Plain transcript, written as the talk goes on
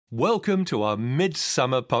Welcome to our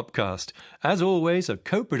Midsummer Popcast, as always a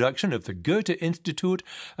co-production of the Goethe-Institut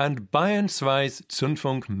and Bayern 2's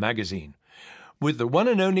Zündfunk magazine, with the one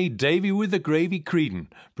and only Davy with the Gravy Creedon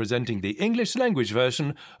presenting the English language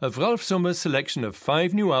version of Ralf Summer's selection of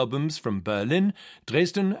 5 new albums from Berlin,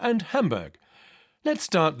 Dresden and Hamburg. Let's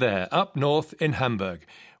start there, up north in Hamburg,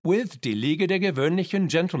 with Die Liga der Gewöhnlichen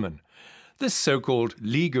Gentlemen. This so-called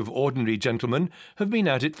League of Ordinary Gentlemen have been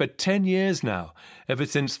at it for 10 years now, ever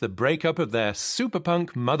since the breakup of their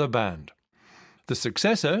superpunk mother band. The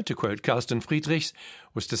successor, to quote Carsten Friedrichs,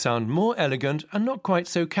 was to sound more elegant and not quite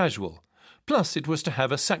so casual. Plus, it was to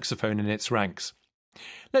have a saxophone in its ranks.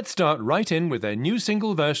 Let's start right in with their new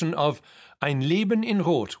single version of Ein Leben in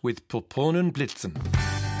Rot with purpurnen Blitzen.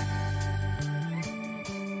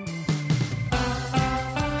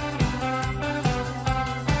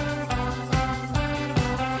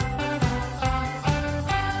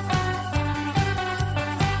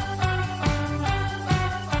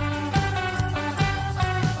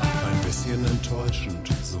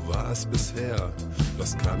 Bisher,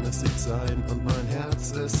 das kann es nicht sein und mein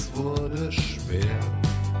Herz, es wurde schwer.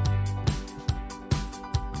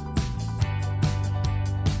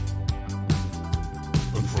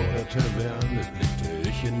 Und vor der Taverne blickte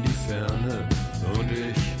ich in die Ferne und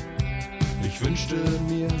ich wünschte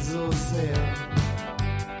mir so sehr.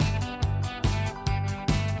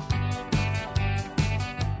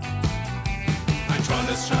 Ein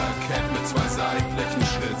tolles Jackett mit 2 seitlichen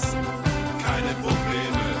Schlitzen, keine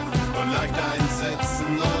Probleme. Leicht einsetzen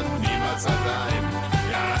und niemals allein.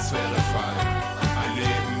 Ja, das wäre fein. Ein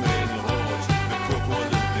Leben in Rot mit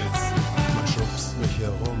purpurnen Blitzen. Man schubst mich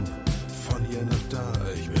herum, von hier nach da.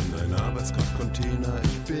 Ich bin ein Arbeitskraftcontainer,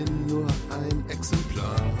 ich bin nur ein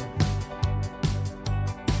Exemplar.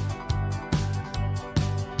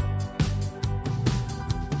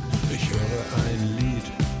 Ich höre ein Lied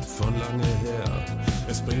von lange her.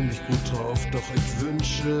 Es bringt mich gut drauf, doch ich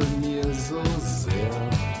wünsche mir so sehr.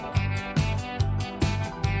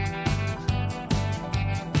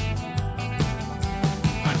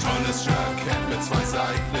 Tolles Jackett mit 2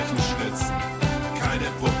 seitlichen Schlitzen, keine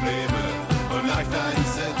Probleme und leicht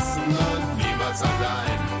einsetzen und niemals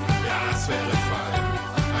allein. Ja, das wäre fein.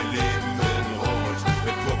 Ein Leben in Rot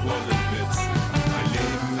mit purpurnen Blitzen. Ein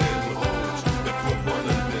Leben in Rot mit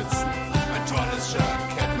purpurnen Blitzen. Ein tolles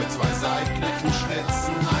Jackett mit 2 seitlichen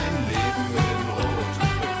Schlitzen. Ein Leben in Rot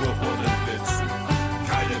mit purpurnen Blitzen.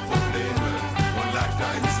 Keine Probleme und leicht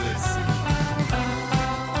einsetzen.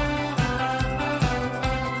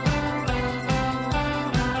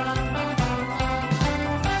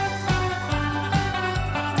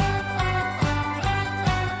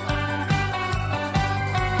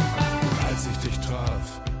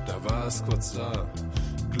 Kurz da,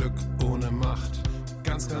 Glück ohne Macht,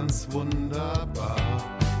 ganz, ganz wunderbar.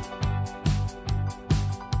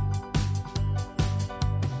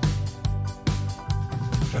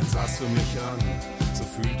 Dann sahst du mich an, so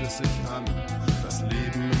fühlt es sich an, das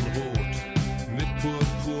Leben in Rot mit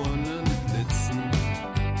purpurnen Blitzen.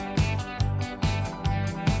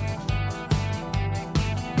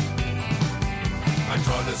 Ein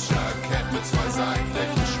tolles Jackett mit 2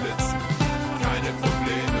 seitlichen Schlitzen, keine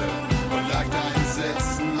Probleme. Leicht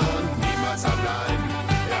einsetzen und niemals allein.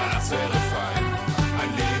 Ja, das wäre fein.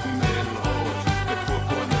 Ein Leben in Rot mit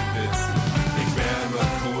purpurnen Blitzen. Ich wäre immer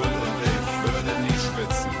cool und ich würde nie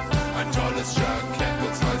schwitzen. Ein tolles Jackett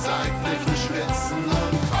mit 2 seitlichen Schlitzen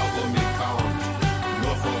und Kaugummi kauen.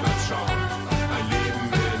 Nur vorwärts schauen. Ein Leben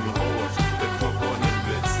in Rot mit purpurnen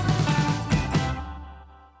Blitzen.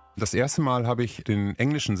 Das erste Mal habe ich den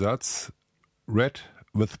englischen Satz Red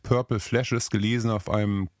with Purple Flashes gelesen auf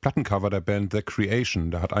einem Plattencover der Band The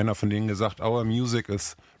Creation. Da hat einer von denen gesagt, our music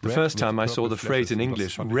is red. The first time I saw the phrase in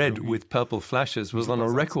English, red with purple flashes, was on a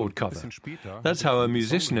record cover. That's how a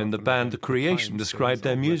musician in the band The Creation described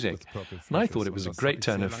their music. And I thought it was a great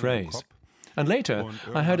turn of phrase. And later,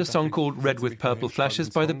 I heard a song called Red with Purple Flashes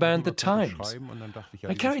by the band The Times.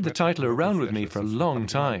 I carried the title around with me for a long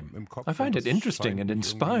time. I find it interesting and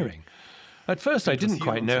inspiring. At first I didn't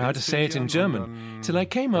quite know how to say it in German, till I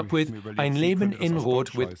came up with Ein Leben in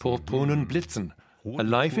Rot with purpurnen Blitzen, A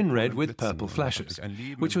Life in Red with Purple Flashes,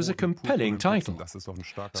 which was a compelling title.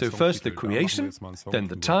 So first The Creation, then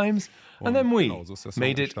The Times, and then we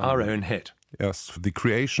made it our own hit. Erst The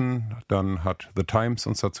Creation, dann hat The Times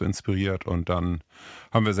uns dazu inspiriert und dann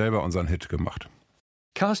haben wir selber unseren Hit gemacht.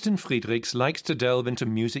 Carsten Friedrichs likes to delve into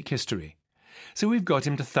music history. So we've got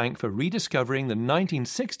him to thank for rediscovering the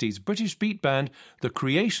 1960s British beat band The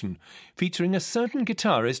Creation, featuring a certain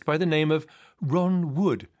guitarist by the name of Ron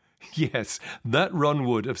Wood. Yes, that Ron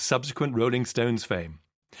Wood of subsequent Rolling Stones fame.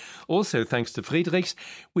 Also, thanks to Friedrichs,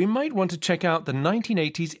 we might want to check out the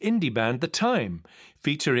 1980s indie band The Time,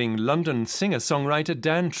 featuring London singer-songwriter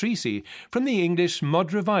Dan Treacy from the English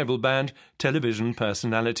mod revival band Television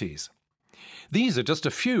Personalities. These are just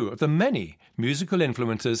a few of the many musical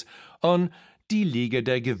influences on Die Liga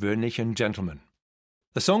der gewöhnlichen Gentlemen.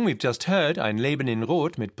 The song we've just heard, Ein Leben in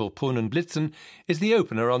Rot mit purpurnen Blitzen, is the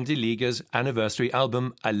opener on Die Liga's anniversary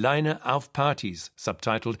album Alleine auf Partys,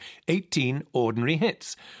 subtitled 18 Ordinary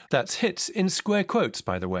Hits. That's hits in square quotes,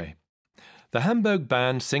 by the way. The Hamburg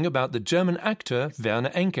band sing about the German actor Werner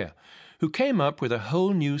Enke, who came up with a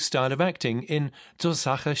whole new style of acting in Zur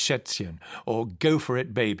Sache Schätzchen, or Go For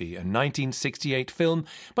It Baby, a 1968 film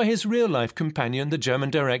by his real-life companion, the German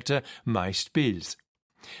director Maist Biels.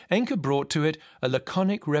 Enke brought to it a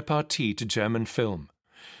laconic repartee to German film,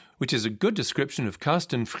 which is a good description of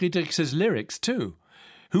Carsten Friedrichs' lyrics too.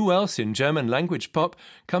 Who else in German-language pop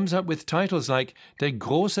comes up with titles like Der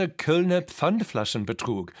große Kölner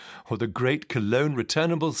Pfandflaschenbetrug or The Great Cologne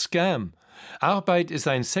Returnable Scam, Arbeit ist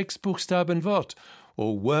ein Sechsbuchstabenwort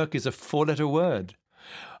or Work is a four-letter word,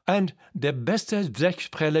 and Der beste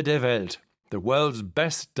Zechsprelle der Welt, the world's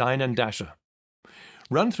best dine and dasher.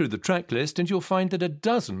 Run through the track list and you'll find that a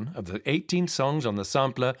dozen of the 18 songs on the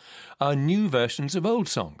sampler are new versions of old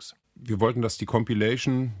songs. Wir wollten, dass die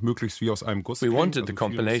Compilation möglichst wie aus einem Guss We klingt. wanted the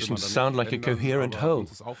compilation to sound like a coherent whole.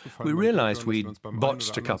 We realized we'd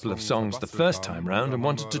botched a couple of songs the first time round and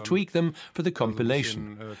wanted to tweak them for the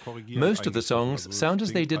compilation. Most of the songs sound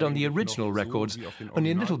as they did on the original records,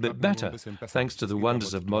 only a little bit better, thanks to the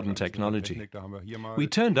wonders of modern technology. We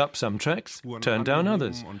turned up some tracks, turned down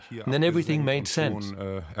others, and then everything made sense.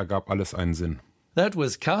 Ergab alles einen Sinn. That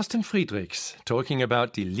was Carsten Friedrichs talking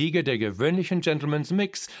about Die Liga der gewöhnlichen Gentlemen's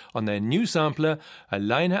mix on their new sampler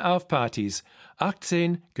Alleine auf Partys,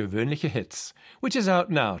 18 gewöhnliche Hits, which is out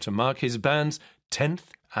now to mark his band's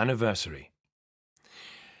 10th anniversary.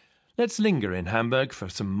 Let's linger in Hamburg for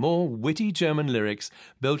some more witty German lyrics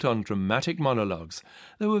built on dramatic monologues,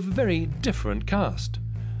 though of a very different cast.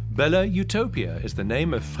 Bella Utopia is the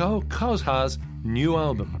name of Frau Kraushaar's new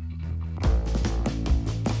album.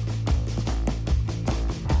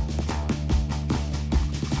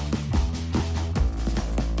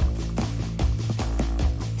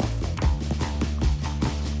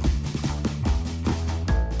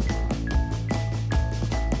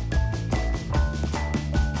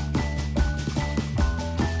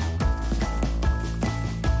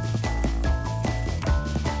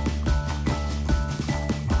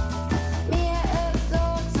 Mir ist so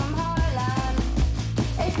zum Heulen.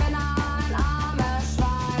 Ich bin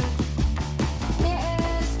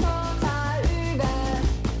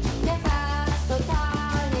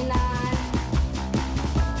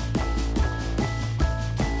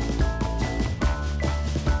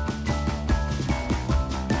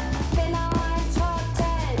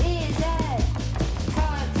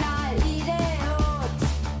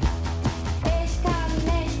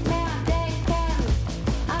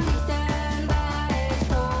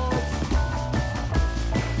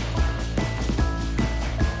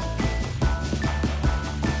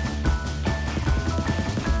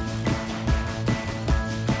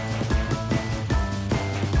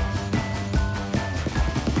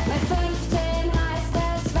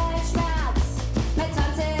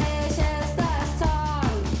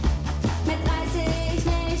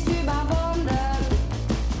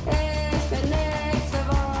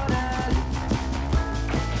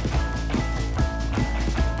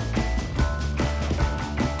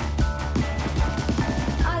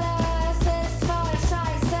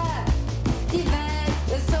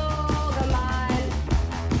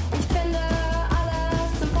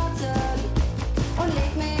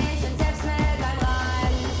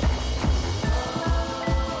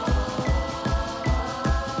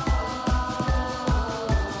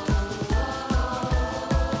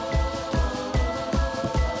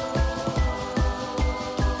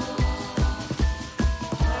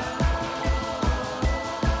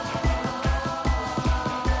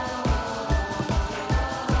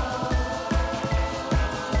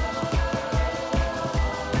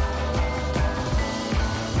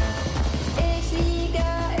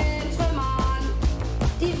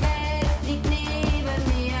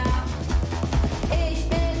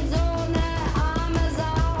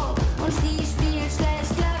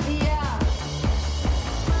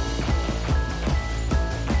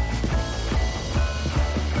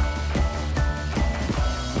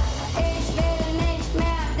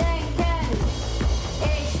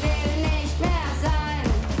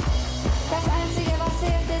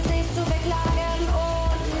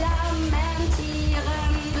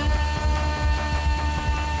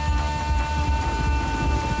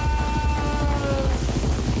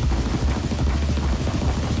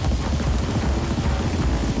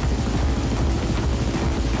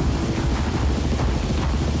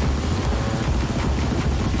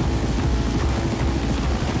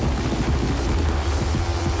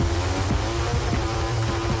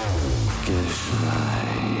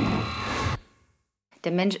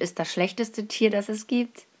der Mensch ist das schlechteste Tier, das es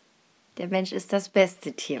gibt. Der Mensch ist das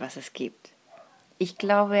beste Tier, was es gibt. Ich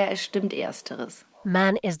glaube, es stimmt Ersteres.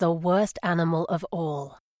 Man is the worst animal of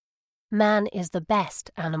all. Man is the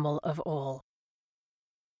best animal of all.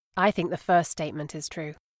 I think the first statement is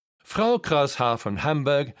true. Frau Kraushaar von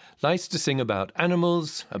Hamburg likes to sing about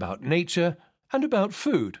animals, about nature, and about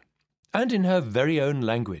food, and in her very own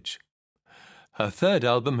language. Her third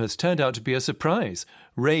album has turned out to be a surprise,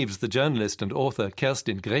 raves the journalist and author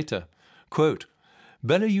Kerstin Grete. Quote,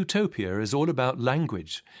 Bella Utopia is all about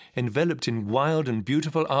language, enveloped in wild and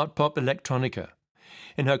beautiful art pop electronica.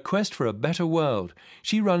 In her quest for a better world,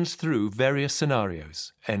 she runs through various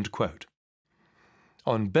scenarios. End quote.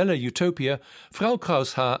 On Bella Utopia, Frau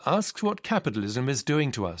Kraushaar asks what capitalism is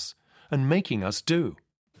doing to us and making us do.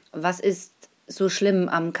 Was ist so schlimm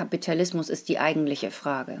am Kapitalismus, ist die eigentliche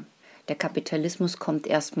Frage. Der Kapitalismus kommt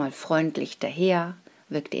erstmal freundlich daher,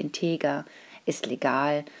 wirkt integer, ist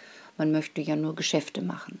legal. Man möchte ja nur Geschäfte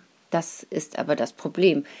machen. Das ist aber das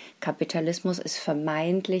Problem. Kapitalismus ist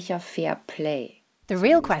vermeintlicher Fair Play. The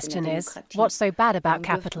real question is, what's so bad about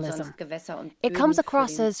capitalism? It comes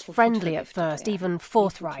across as friendly at first, even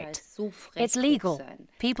forthright. It's legal.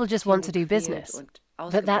 People just want to do business.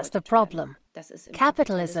 But that's the problem.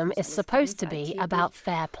 Capitalism is supposed to be about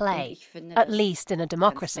fair play, at least in a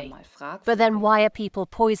democracy. But then why are people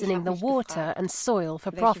poisoning the water and soil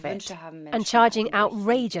for profit, and charging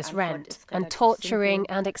outrageous rent, and torturing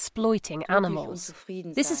and exploiting animals?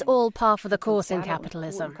 This is all par for the course in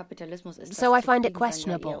capitalism. So I find it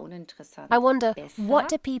questionable. I wonder, what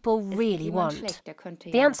do people really want?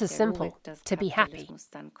 The answer's simple, to be happy.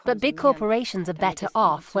 But big corporations are better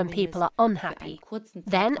off when people are unhappy.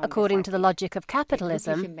 Then, according to the logic of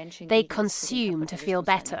capitalism, they consume to feel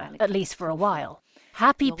better, at least for a while.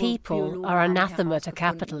 Happy people are anathema to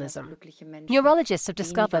capitalism. Neurologists have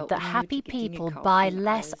discovered that happy people buy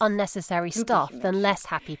less unnecessary stuff than less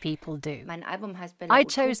happy people do. I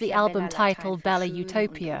chose the album title Bella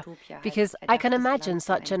Utopia because I can imagine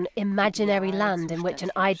such an imaginary land in which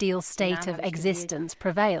an ideal state of existence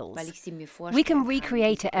prevails. We can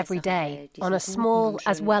recreate it every day, on a small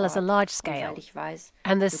as well as a large scale,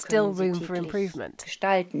 and there's still room for improvement.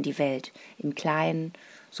 Gestalten die Welt im Kleinen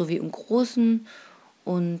sowie im Großen.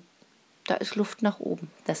 Und da ist Luft nach oben,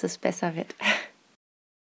 dass es besser wird.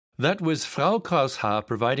 That was Frau Kraushaar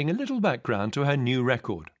providing a little background to her new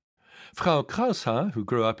record. Frau Kraushaar, who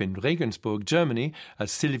grew up in Regensburg, Germany,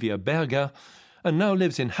 as Sylvia Berger, and now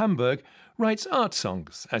lives in Hamburg, writes art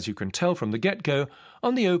songs, as you can tell from the get-go,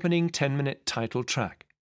 on the opening 10-minute title track.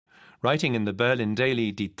 Writing in the Berlin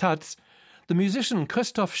daily Die Taz, the musician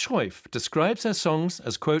Christoph Schroif describes her songs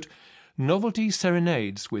as, quote, novelty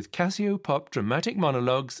serenades with Casio-pop dramatic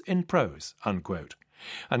monologues in prose, unquote,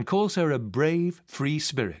 and calls her a brave, free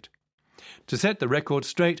spirit. To set the record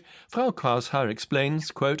straight, Frau Kraushaar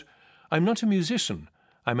explains, quote, I'm not a musician,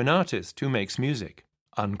 I'm an artist who makes music,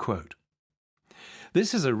 unquote.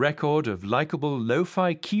 This is a record of likeable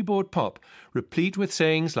lo-fi keyboard pop, replete with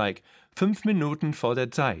sayings like 5 Minuten vor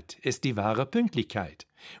der Zeit ist die wahre Pünktlichkeit,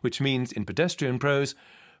 which means, in pedestrian prose,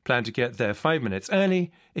 plan to get there 5 minutes early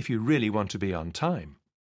if you really want to be on time.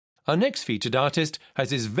 Our next featured artist has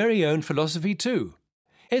his very own philosophy too,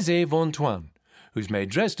 Eze von Tuan, who's made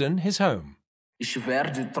Dresden his home. Ich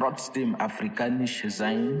werde trotzdem afrikanisch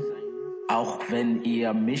sein, auch wenn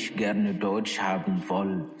ihr mich gerne deutsch haben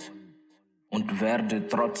wollt. Und werde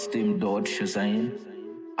trotzdem Deutsche sein,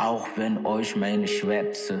 auch wenn euch meine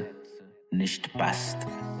Schwätze nicht passt.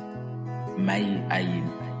 Mai ein.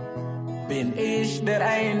 Bin ich der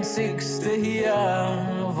Einzigste hier,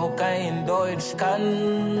 wo kein Deutsch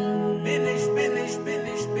kann? Bin ich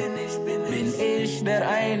der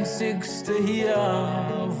Einzigste hier,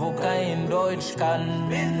 wo kein Deutsch kann?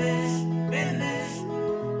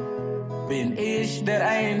 Bin ich der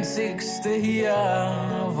Einzigste hier,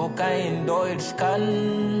 wo kein Deutsch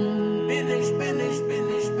kann? Bin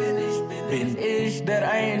ich der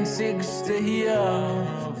Einzigste hier,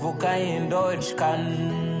 wo kein Deutsch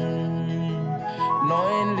kann?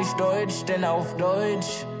 9 Deutsch, denn auf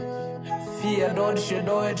Deutsch, 4 deutsche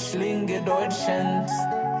Deutschlinge Deutschend,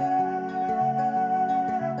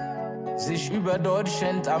 sich über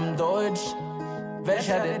Deutschend am Deutsch,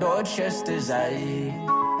 welcher der Deutscheste sei.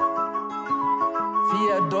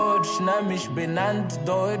 4 Deutsch, nämlich benannt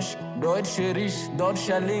Deutsch, Deutscherich,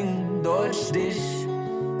 Deutscherling, Deutsch dich.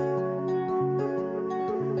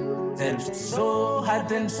 Selbst so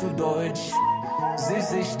hatten zu Deutsch sie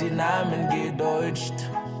sich die Namen gedeutscht.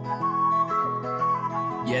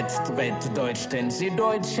 Jetzt wird Deutsch, denn sie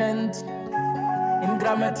deutschend in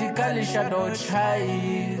grammatikalischer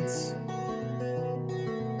Deutschheit.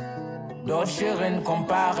 Deutscherin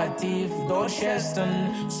komparativ,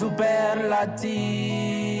 Deutschesten Superlativ.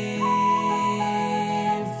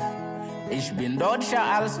 Ich bin deutscher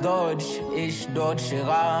als Deutsch, ich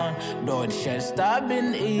Deutscherer, Deutschester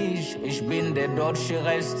bin ich bin der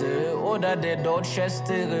Deutschereste oder der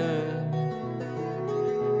Deutschestere.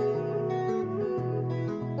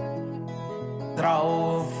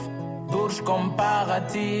 Drauf, durch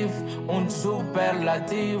Komparativ und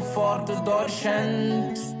Superlativ fort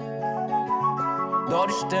Deutschland.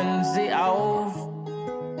 Deutschen sie auf,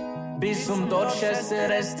 bis zum Deutscheste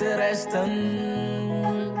resten.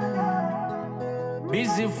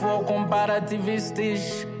 Bis sie vor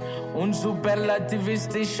komparativistisch und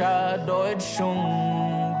superlativistischer Deutschung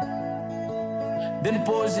den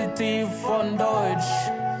Positiv von Deutsch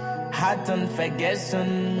hatten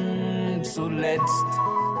vergessen zuletzt.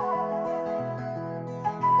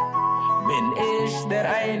 Bin ich der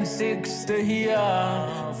Einzigste hier,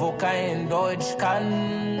 wo kein Deutsch kann?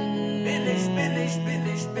 Bin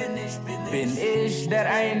ich der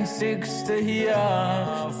Einzigste hier,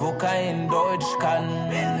 wo kein Deutsch kann?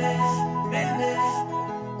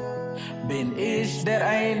 Bin ich der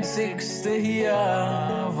Einzigste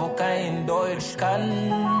hier, wo kein Deutsch kann?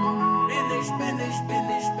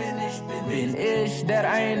 Bin ich der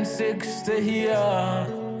Einzigste hier,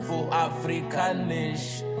 wo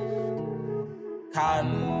Afrikanisch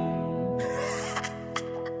kann?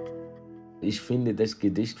 Ich finde das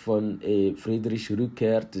Gedicht von Friedrich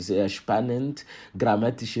Rückert sehr spannend.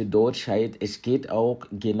 Grammatische Deutschheit. Es geht auch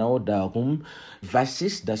genau darum, was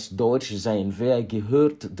ist das Deutschsein? Wer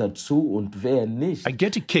gehört dazu und wer nicht? I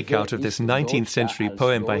get a kick out of this 19th century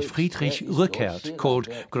poem by Friedrich Rückert called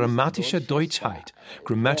Grammatische Deutschheit,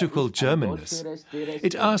 Grammatical Germanness.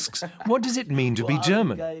 It asks, what does it mean to be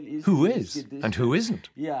German? Who is and who isn't?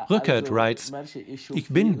 Rückert writes, Ich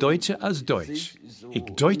bin Deutscher als Deutsch. Ich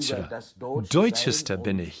Deutscherer. Deutschester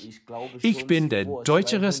bin ich. Ich bin der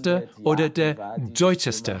Deutschereste oder der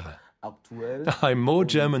Deutschestere. I'm more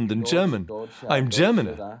German than German. I'm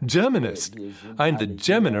Germaner, Germanist. I'm the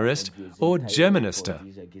Germanerist or Germanister.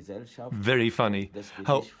 Very funny.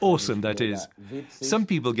 How awesome that is. Some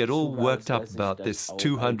people get all worked up about this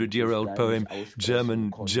 200-year-old poem,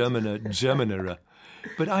 German, Germaner, Germanerer.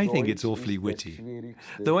 But I think it's awfully witty.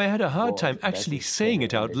 Though I had a hard time actually saying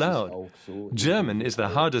it out loud. German is the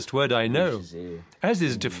hardest word I know, as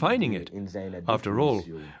is defining it. After all,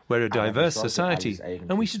 we're a diverse society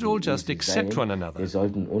and we should all just accept one another. Wir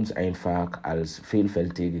sollten uns einfach als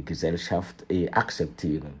vielfältige Gesellschaft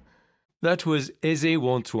akzeptieren. That was Aizé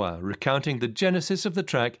Wantois recounting the genesis of the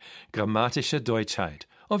track Grammatische Deutschheit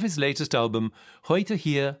of his latest album Heute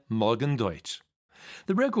hier, morgen Deutsch.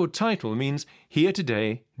 The record title means Here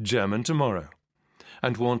Today, German Tomorrow.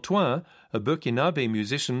 And Wantois, a Burkinabe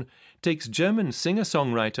musician, takes German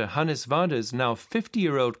singer-songwriter Hannes Wader's now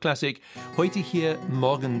 50-year-old classic Heute hier,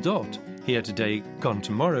 morgen dort, Here Today, gone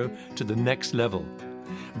tomorrow, to the next level.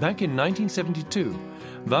 Back in 1972,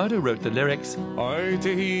 Wader wrote the lyrics,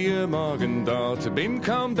 Heute hier, morgen dort, bin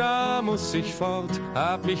kaum da, muss ich fort,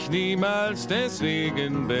 hab mich niemals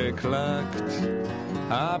deswegen beklagt.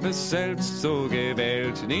 Hab es selbst so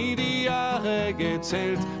gewählt, nie die Jahre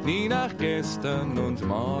gezählt, nie nach gestern und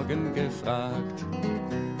morgen gefragt.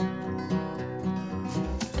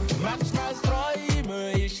 Manchmal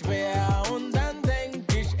träume ich schwer und dann denk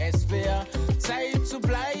ich, es wär Zeit zu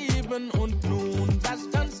bleiben und nun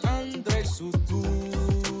was ganz anderes zu tun.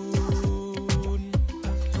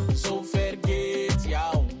 So vergeht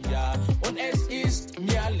Jahr um Jahr und es ist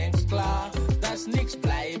mir längst klar, dass nichts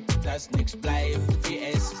bleibt, wie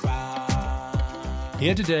es war.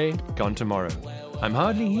 Here today, gone tomorrow. I'm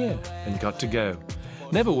hardly here and got to go.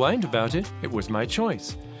 Never whined about it, it was my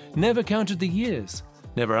choice. Never counted the years.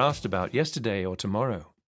 Never asked about yesterday or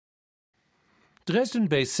tomorrow.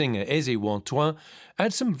 Dresden-based singer Aizé Wantois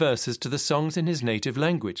adds some verses to the songs in his native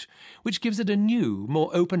language, which gives it a new, more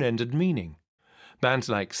open-ended meaning. Bands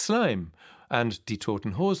like Slime and Die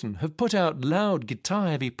Toten Hosen have put out loud,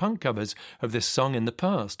 guitar-heavy punk covers of this song in the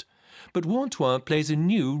past. But Wantois plays a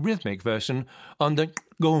new rhythmic version on the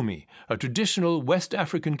gomi, a traditional West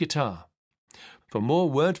African guitar. For more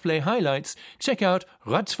wordplay highlights, check out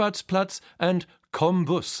Ratzfatzplatz and Komm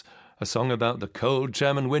Bus, a song about the cold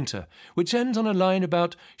German winter, which ends on a line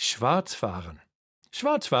about Schwarzfahren.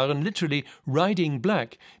 Schwarzfahren, literally riding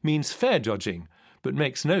black, means fair dodging, but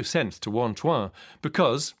makes no sense to Wantois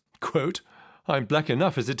because, quote, I'm black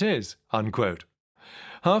enough as it is, unquote.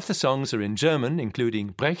 Half the songs are in German, including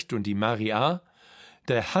Brecht und die Maria,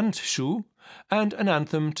 Der Handschuh, and an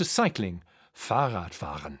anthem to cycling,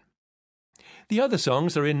 Fahrradfahren. The other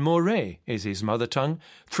songs are in Morée, is his mother tongue,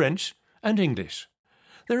 French and English.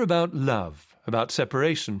 They're about love, about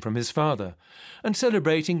separation from his father, and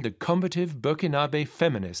celebrating the combative Burkinabe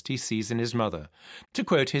feminist he sees in his mother, to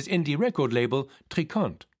quote his indie record label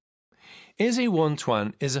Tricont. Eze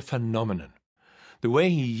Wantuan is a phenomenon. The way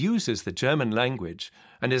he uses the German language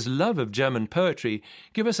and his love of German poetry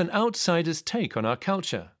give us an outsider's take on our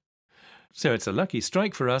culture. So it's a lucky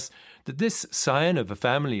strike for us that this scion of a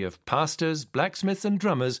family of pastors, blacksmiths and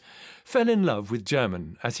drummers fell in love with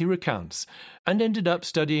German, as he recounts, and ended up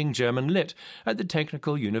studying German Lit at the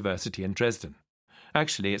Technical University in Dresden.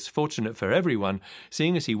 Actually, it's fortunate for everyone,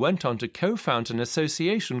 seeing as he went on to co-found an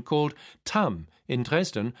association called TAM in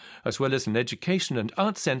Dresden, as well as an education and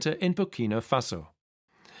arts centre in Burkina Faso.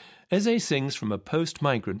 Eze sings from a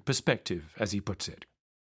post-migrant perspective, as he puts it.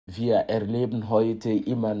 Wir erleben heute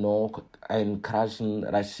immer noch einen krassen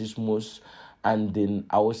Rassismus an den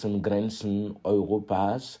Außengrenzen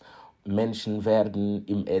Europas. Menschen werden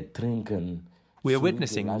im Ertrinken. We are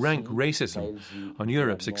witnessing rank racism on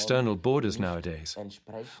Europe's external borders nowadays.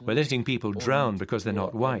 We're letting people drown because they're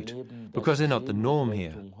not white, because they're not the norm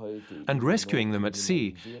here. And rescuing them at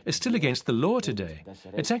sea is still against the law today.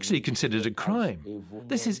 It's actually considered a crime.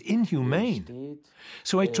 This is inhumane.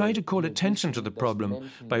 So I try to call attention to the problem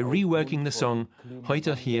by reworking the song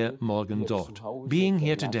Heute hier, morgen dort. Being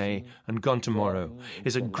here today and gone tomorrow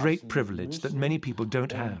is a great privilege that many people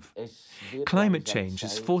don't have. Climate change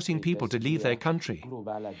is forcing people to leave their country.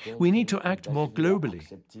 We need to act more globally.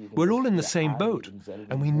 We're all in the same boat,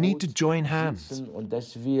 and we need to join hands.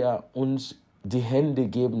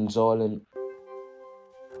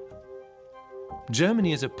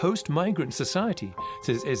 Germany is a post-migrant society,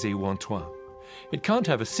 says Eze Wantuan. It can't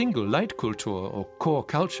have a single Leitkultur or core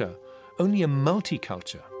culture, only a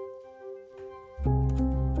multiculture.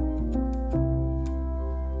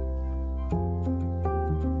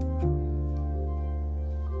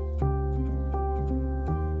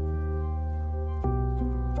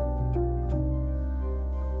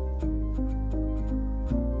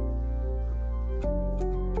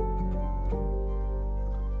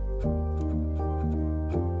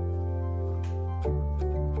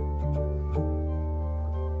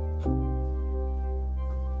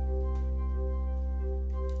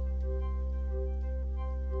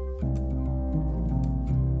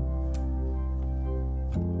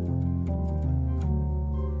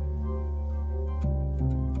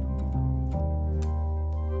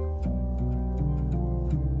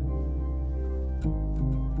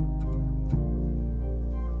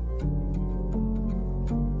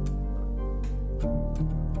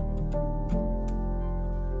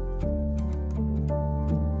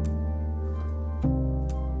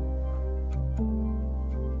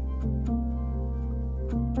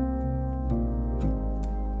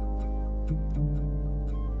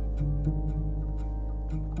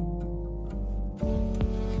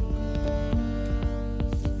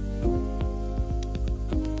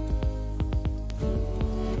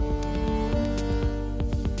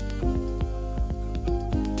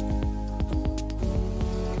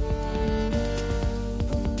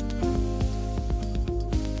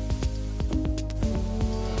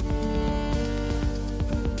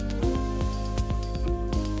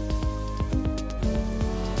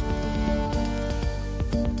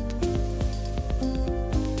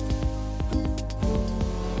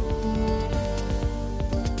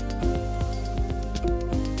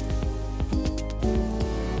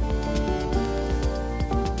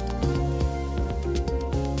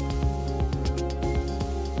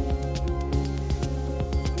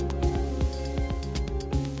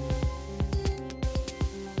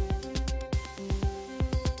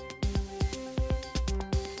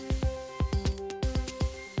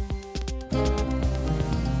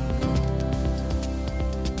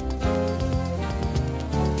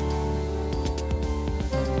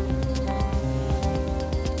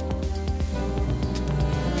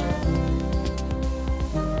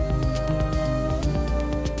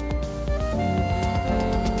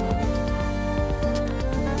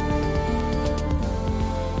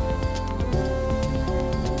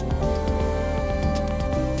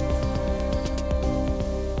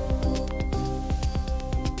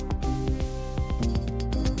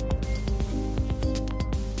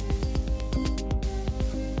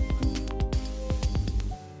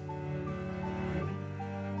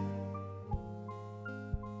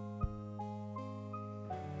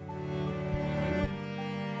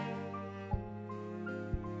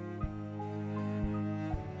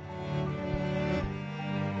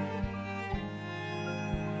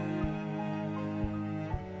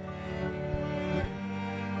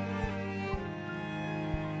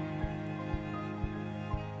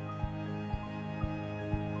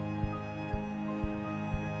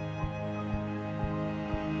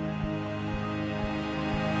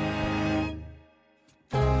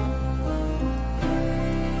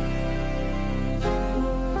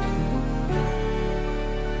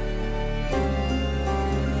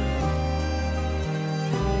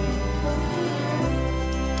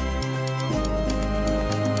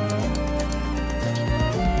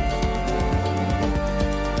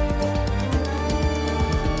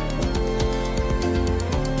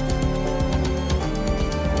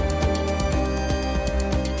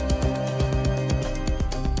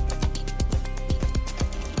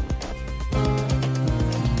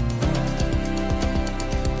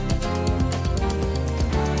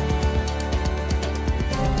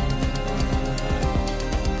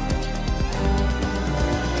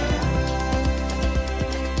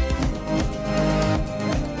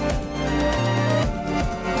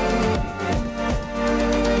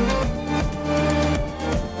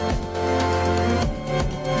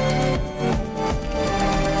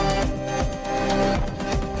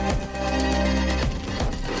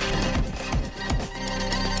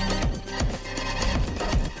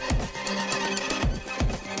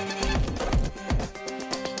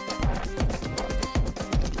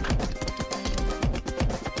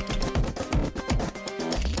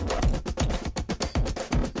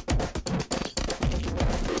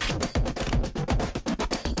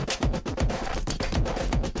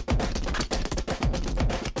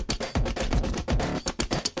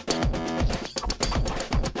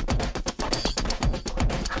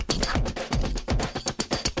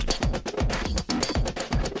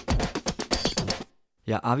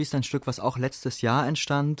 Ja, Avi ist ein Stück, was auch letztes Jahr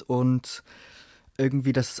entstand und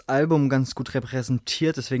irgendwie das Album ganz gut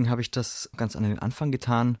repräsentiert. Deswegen habe ich das ganz an den Anfang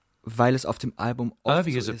getan, weil es auf dem Album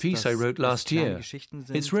Avi is a piece I wrote last year.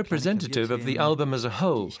 It's representative of the album as a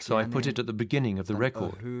whole, so I put it at the beginning of the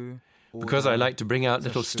record. Because I like to bring out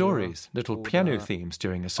little stories, little piano themes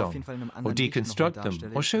during a song, or deconstruct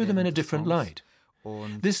them, or show them in a different light.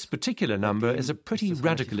 This particular number is a pretty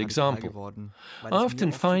radical example. I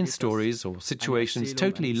often find stories or situations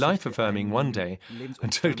totally life-affirming one day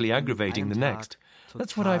and totally aggravating the next.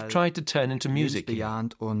 That's what I've tried to turn into music here.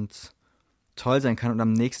 Und toll sein kann und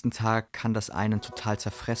am nächsten Tag kann das einen total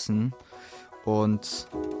zerfressen. Und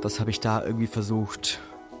das habe ich da irgendwie versucht,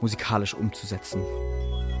 musikalisch umzusetzen.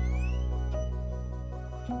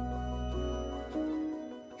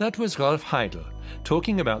 That was Ralph Heidel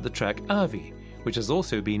talking about the track Avi, which has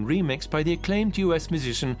also been remixed by the acclaimed US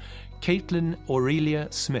musician Caitlin Aurelia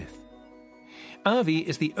Smith. Avi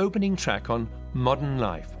is the opening track on Modern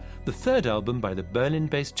Life, the third album by the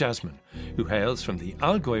Berlin-based jazzman, who hails from the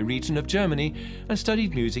Allgäu region of Germany and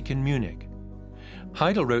studied music in Munich.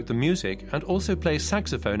 Heidel wrote the music and also plays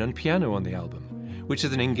saxophone and piano on the album, which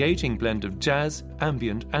is an engaging blend of jazz,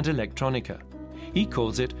 ambient and electronica. He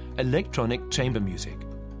calls it electronic chamber music.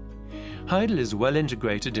 Heidel is well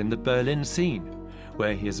integrated in the Berlin scene,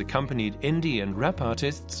 where he has accompanied indie and rap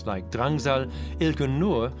artists like Drangsal, Ilgun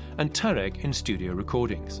Nur and Tarek in studio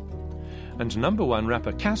recordings. And number one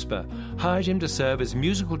rapper Casper hired him to serve as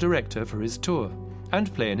musical director for his tour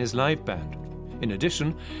and play in his live band. In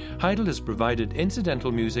addition, Heidel has provided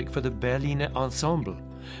incidental music for the Berliner Ensemble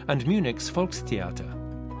and Munich's Volkstheater.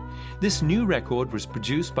 This new record was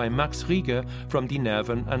produced by Max Rieger from Die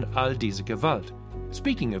Nerven and All diese Gewalt,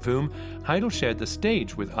 speaking of whom, Heidel shared the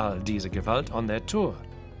stage with All diese Gewalt on their tour.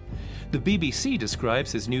 The BBC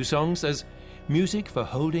describes his new songs as music for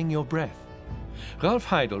holding your breath. Ralph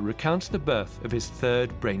Heidel recounts the birth of his third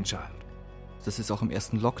brainchild. Das ist auch im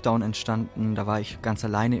ersten Lockdown entstanden. Da war ich ganz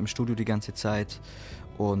alleine im Studio die ganze Zeit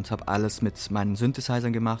und habe alles mit meinen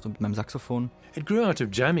Synthesizern gemacht und mit meinem Saxophon. It grew out of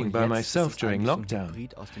jamming by myself during lockdown.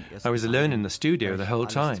 I was alone in the studio the whole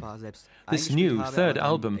time. This new third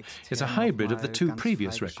album is a hybrid of the two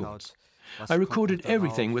previous records. I recorded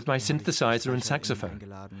everything with my synthesizer and saxophone.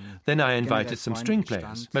 Then I invited some string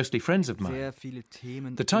players, mostly friends of mine.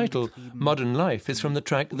 The title, Modern Life, is from the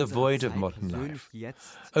track The Void of Modern Life.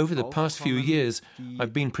 Over the past few years,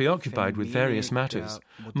 I've been preoccupied with various matters,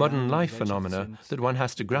 modern life phenomena that one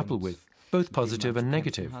has to grapple with, both positive and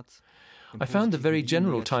negative. I found the very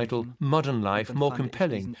general title, Modern Life, more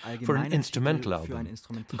compelling for an instrumental album,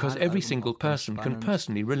 because every single person can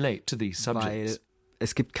personally relate to these subjects.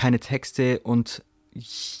 Es gibt keine Texte und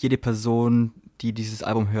jede Person, die dieses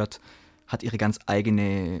Album hört, hat ihre ganz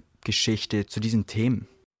eigene Geschichte zu diesen Themen.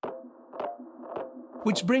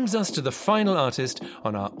 Which brings us to the final artist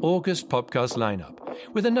on our August POPCAST lineup,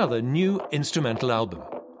 with another new instrumental album.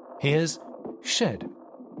 Here's Shed.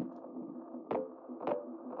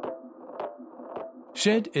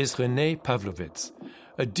 Shed is René Pavlovitz,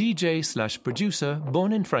 a DJ/producer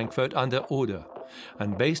born in Frankfurt an der Oder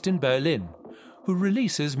and based in Berlin, who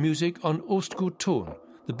releases music on Ostgut Ton,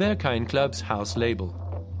 the Berghain Club's house label.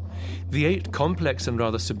 The 8 complex and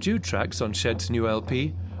rather subdued tracks on Shed's new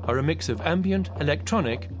LP are a mix of ambient,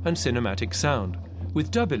 electronic and cinematic sound, with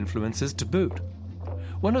dub influences to boot.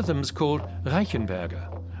 One of them is called Reichenberger,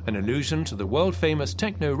 an allusion to the world-famous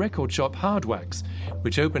techno record shop Hardwax,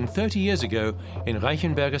 which opened 30 years ago in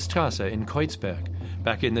Reichenberger Straße in Kreuzberg,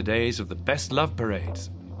 back in the days of the best love parades.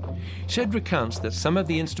 Shed recounts that some of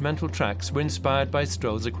the instrumental tracks were inspired by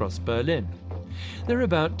strolls across Berlin. They're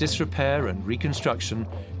about disrepair and reconstruction,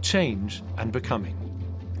 change and becoming.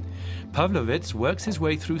 Pavlovitz works his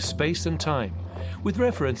way through space and time, with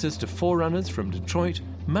references to forerunners from Detroit,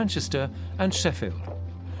 Manchester and Sheffield.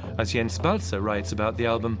 As Jens Balzer writes about the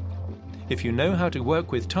album, if you know how to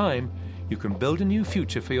work with time, you can build a new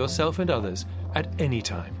future for yourself and others at any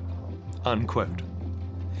time. Unquote.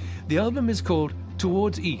 The album is called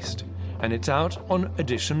Towards East, and it's out on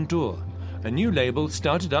Edition Dur, a new label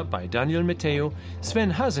started up by Daniel Matteo,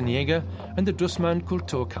 Sven Hasenjäger and the Dussmann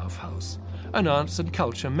Kulturkaufhaus, an arts and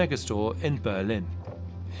culture megastore in Berlin.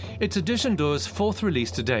 It's Edition Dur's 4th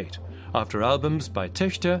release to date, after albums by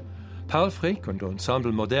Töchter, Paul Frick and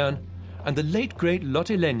Ensemble Modern, and the late great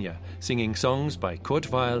Lotte Lenya singing songs by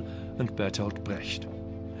Kurt Weill and Bertolt Brecht.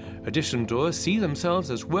 Edition Dur see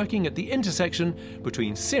themselves as working at the intersection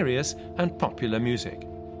between serious and popular music.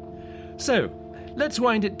 So, let's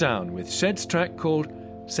wind it down with Shed's track called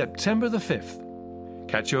September the 5th.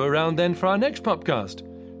 Catch you around then for our next podcast.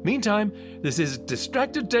 Meantime, this is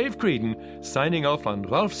Distracted Dave Creedon signing off on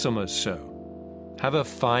Ralph Summers' show. Have a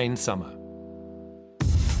fine summer.